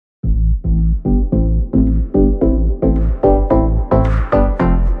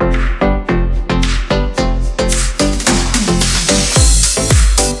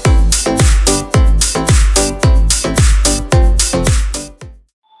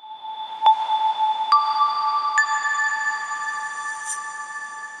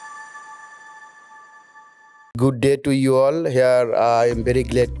Good day to you all. Here I am very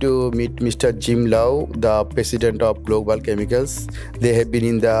glad to meet Mr. JW Lau, the president of Global Chemicals. They have been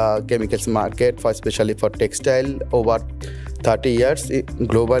in the chemicals market, especially for textile, over 30 years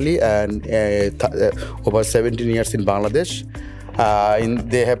globally and over 17 years in Bangladesh.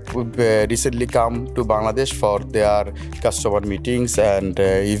 They have recently come to Bangladesh for their customer meetings and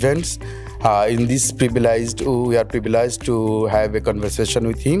events. In this we are privileged to have a conversation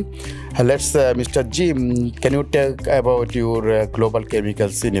with him. Let's, Mr. Jim, can you talk about your Global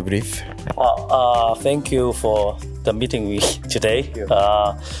Chemicals in a brief? Thank you for the meeting today.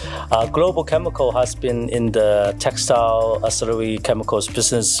 Global Chemical has been in the textile auxiliary chemicals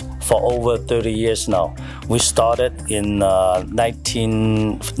business for over 30 years now. We started in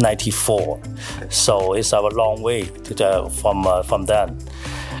 1994, so it's a long way from then.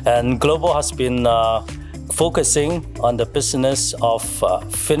 And Global has been focusing on the business of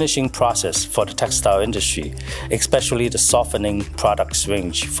finishing process for the textile industry, especially the softening products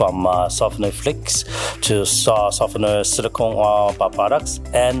range from softener flakes to softener silicone oil products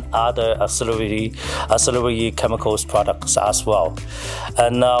and other auxiliary chemicals products as well.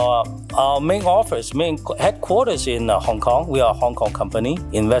 And our main headquarters in Hong Kong. We are a Hong Kong company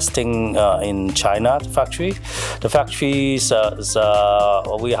investing in China factory. The factory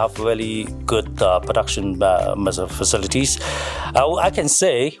we have really good production facilities. I can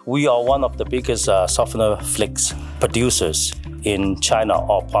say we are one of the biggest softener flakes producers in China,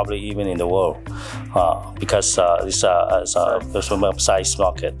 or probably even in the world, because it's a size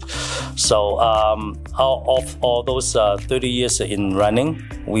market. So of all those 30 years in running,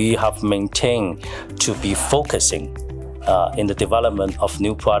 we have maintained to be focusing in the development of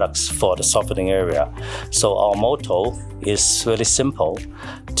new products for the softening area. So our motto is really simple: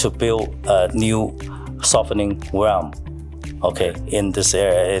 to build a new softening realm, in this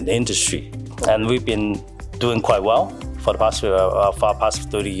area, in industry. And we've been doing quite well for the past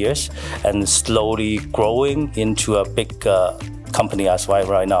 30 years, and slowly growing into a big company as well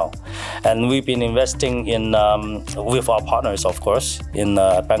right now. And we've been investing in with our partners, of course, in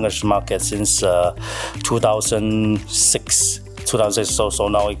Bangladesh market since 2006. So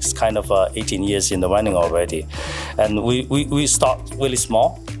now it's kind of 18 years in the running already. And we start really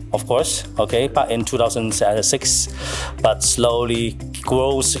small, of course, back in 2006, but slowly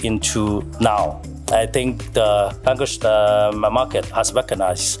grows into now. I think the Bangladesh market has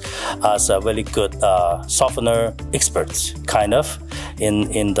recognized as a really good softener experts, kind of,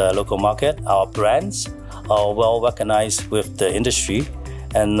 in the local market. Our brands are well recognized with the industry,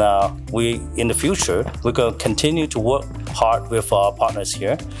 and in the future, we're going to continue to work hard with our partners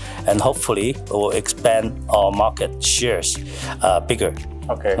here, and hopefully we'll expand our market shares bigger.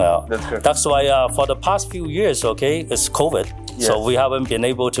 That's good. That's why for the past few years, it's COVID. Yes. So we haven't been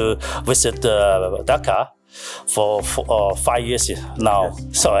able to visit Dhaka for 5 years now.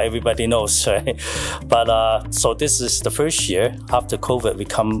 Yes. So everybody knows, right? But so this is the first year after COVID we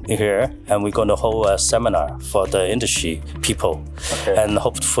come here, and we're going to hold a seminar for the industry people. And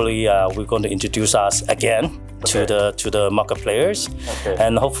hopefully we're going to introduce us again to the market players,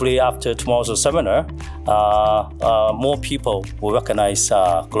 and hopefully after tomorrow's seminar, more people will recognize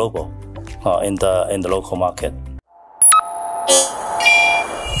Global in the local market.